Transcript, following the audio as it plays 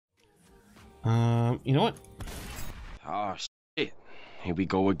You know what? Oh shit. Here we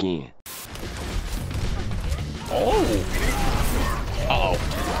go again. Oh! Uh-oh.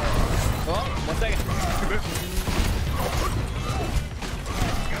 Oh, 1 second.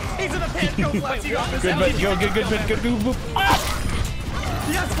 He's in the pit. Go, Flex. You got this. Good bit. Go, good bit. Good boop. Ah!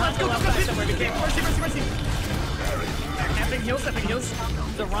 Yes, Flex. Go. Mercy. Epic heals.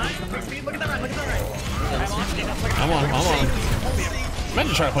 The Ryan. Speed. Look at that Ryan. I'm on. I'm meant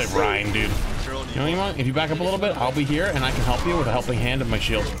to try to play Ryan, dude. You know what you want? If you back up a little bit, I'll be here and I can help you with a helping hand of my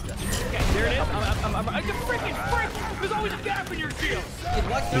shield. Okay, there it is. I'm freaking frick. There's always a gap in your shield.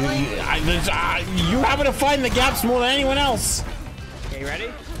 You happen to find the gaps more than anyone else. Okay, you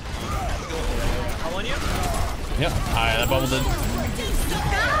ready? How on you? Yep. Alright, that bubble did.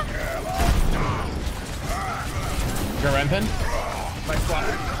 Got Ren pin? Nice swap.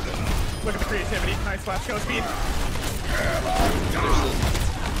 Look at the creativity. Nice flash. Go speed.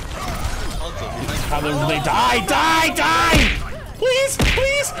 How they die! Please!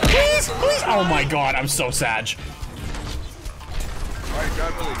 Oh my god, I'm so sad. Alright,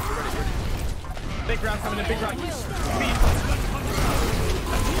 grab release. We're ready. Big round coming in. Big round. Speed.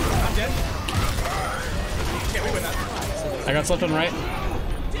 I'm dead. Okay, we win that. I got slept on right.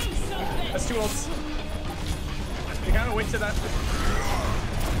 That's 2 ults. You gotta wait to that.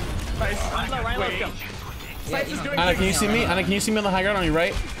 Nice. Wait. Anna, can you see me? Anna, can you see me on the high ground on your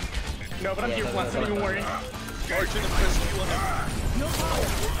right? No, but I'm here, Flex. Don't even worry. Charge in the press Q on him.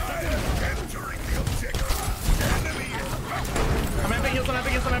 I'm epic heals. Run!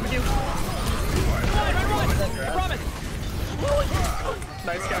 I promise!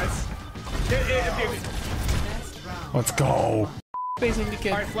 Nice, guys. Let's go.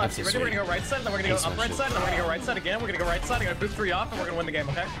 Alright, Flex, you ready? We're gonna go right side, then we're gonna go up right side, then we're gonna go right side again. We're gonna go right side, I'm gonna boot 3 off, and we're gonna win the game,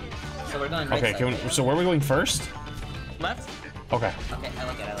 okay? So we're going right Okay, side. so where are we going first? Left? Okay. Okay, I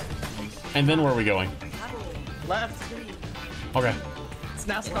like it. And then where are we going? Left. Okay. It's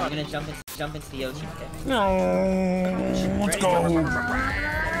We're NASCAR. gonna jump into the ocean, okay? No. Let's go. All the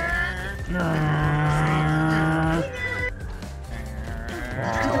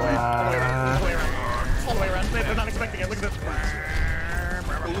way around. They're not expecting it. Look at this.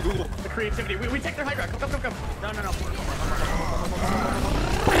 The creativity. We take their high ground. Come. No.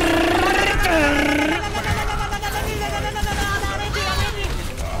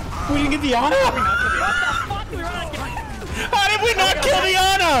 We didn't get the Ana? How did we not kill the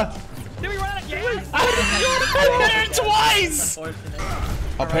Ana? Did we run out of gas? I did it twice!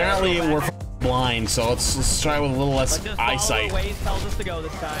 Apparently we're blind, so let's try with a little less eyesight. The Waze tells us to go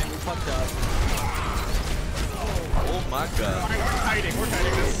this time. We fucked up. Oh my god. We're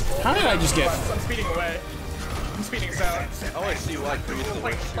kiting this. How did I just get... I'm speeding away. I'm speeding us out. Oh, I see why Chris the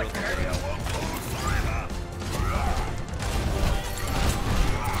way.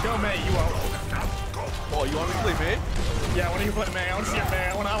 Go May, you won't. Oh, you want me to play May? Yeah, I want you to play May. I want to see your May.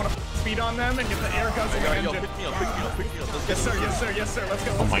 I want to speed on them and get the air guns in the Yo, engine. pick me up. Let's Yes, sir. Let's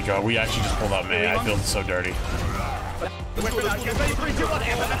go. Oh my god, we actually just pulled out May. I feel so dirty. Whip it out. Get ready, 3, 2, 1.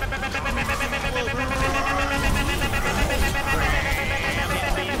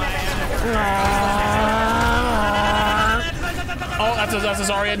 Oh, that's a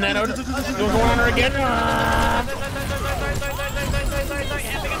Zarya Nano. We're going on her again.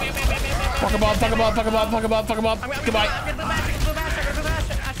 Fuck him up. Goodbye.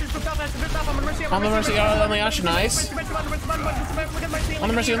 On the Mercy, on the Ashe, nice. On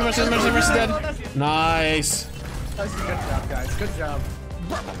the Mercy dead. Nice. Good job, guys. Good job.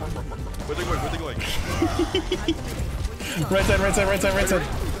 Where they going? Right side.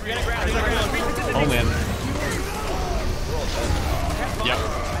 Oh man. Yep.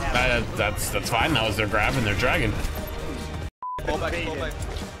 That's fine. That was their grab and their dragon. Fall back.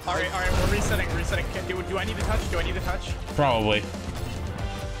 Alright, we're resetting. Do I need to touch? Probably.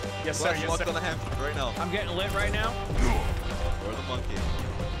 Yes, sir. Locked on the hand right now. I'm getting lit right now. Where's the monkey?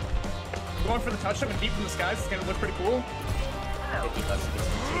 I'm going for the touch up and deep from the skies. It's gonna look pretty cool.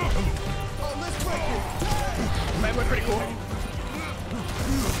 Might look pretty cool.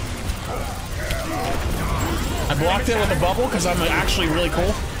 I blocked it with a bubble because I'm actually really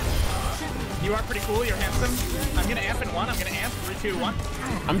cool. You are pretty cool. You're handsome. I'm gonna amp in 1. I'm gonna amp 3, 2, 1.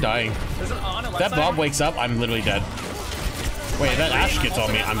 I'm dying. There's an on left That side. Bob wakes up, I'm literally dead. Wait, that Ashe gets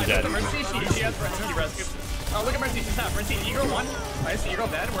on me, I'm dead. Mercy, she has rescue. Oh, look at Mercy. She's half. Mercy, Eagle 1. Nice, Eagle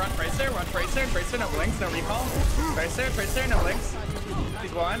dead. We're on Tracer. Tracer, no blinks, no recall. Tracer, no blinks.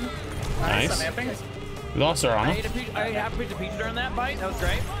 He's 1. Nice. I'm amping. We lost our Ana. I have a piece of pizza during that bite. That was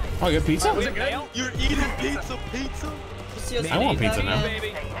great. Oh, you got pizza? Was it good? You're eating pizza. I want pizza now.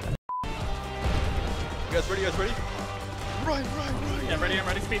 Baby. You guys ready? Yeah, ready, I'm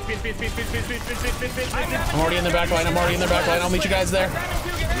ready. Speed. I'm already in their back line. I'll meet you guys there.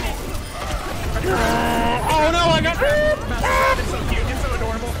 Oh no, I got. It's so cute. It's so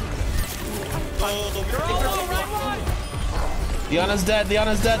adorable. Diana's dead. Yeah,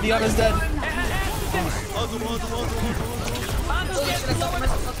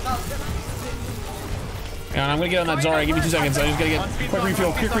 I'm gonna get on that Zarya. Give me 2 seconds. I just gotta get quick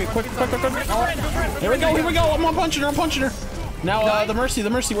refuel. Quick. Here we go. I'm punching her. Now, the Mercy.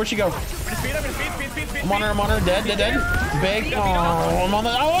 Where'd she go? I'm on her. Dead. Big. Oh, I'm on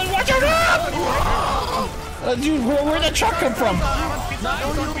the. Oh, watch out! Dude, where'd that truck come from?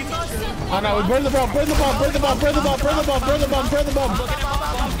 Oh no, burn the bomb.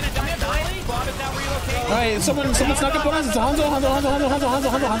 Alright, someone snuck up on us. It's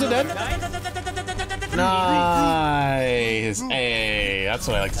Hanzo dead. Nice. Hey, that's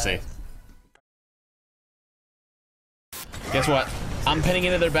what I like to see. Guess what? I'm pinning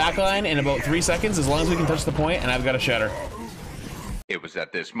into their backline in about 3 seconds, as long as we can touch the point, and I've got a shatter. It was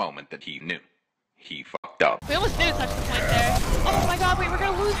at this moment that he knew. He fucked up. We almost did touch the point there. Oh my god, wait, we're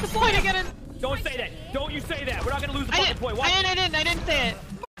gonna lose the point again. Don't say that. Don't you say that. We're not gonna lose the fucking point. What? I didn't say it.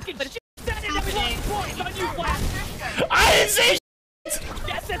 But shit said it that we lost the point. It's on you, Flash. I didn't say shit!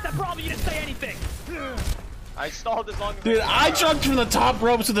 Yes, that's the problem. You didn't say anything. I stalled as long as Dude, I jumped from the top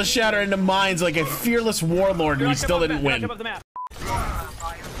ropes with a shatter into mines like a fearless warlord, and we still didn't win. You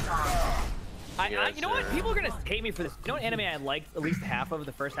know what? People are gonna hate me for this. You know what anime I liked at least half of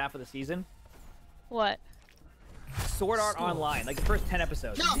the first half of the season? What? Sword Art Online, like the first 10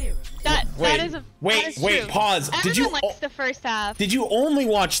 episodes. No, that is wait, pause. Did you likes the first half? Did you only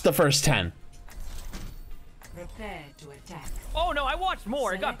watch the first 10? Prepare to attack. Oh no, I watched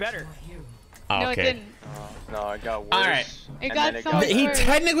more. It got better. Okay. No, it didn't. no, it got worse. All right. It got so much He worse.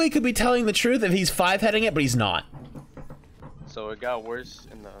 technically could be telling the truth if he's 5-heading it, but he's not. So it got worse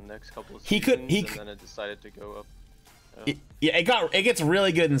in the next couple of He seasons, could- and then it decided to go up. Yeah, it gets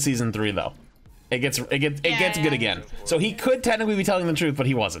really good in season 3 though. It gets good again. So he could technically be telling the truth, but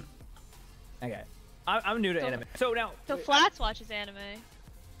he wasn't. Okay. I'm new to anime. So now. So Flats watches anime.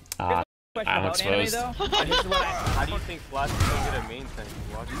 Question I'm about anime exposed. though. How do you think Flash is gonna get a main thing?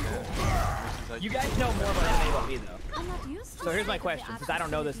 You guys know more about anime about me though. So here's my question, since I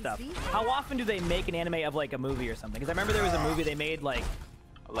don't know this stuff. How often do they make an anime of like a movie or something? Because I remember there was a movie they made like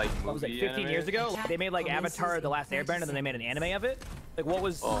what was it, 15 years ago? They made like Avatar: The Last Airbender, and then they made an anime of it. Like what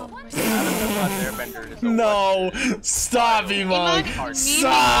was? Airbender is No, stop, Iman.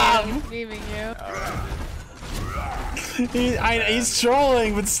 Stop. Memeing you. He's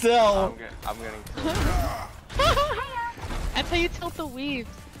trolling, but still. I'm getting. That's how you tilt the weaves.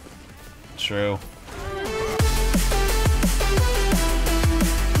 True.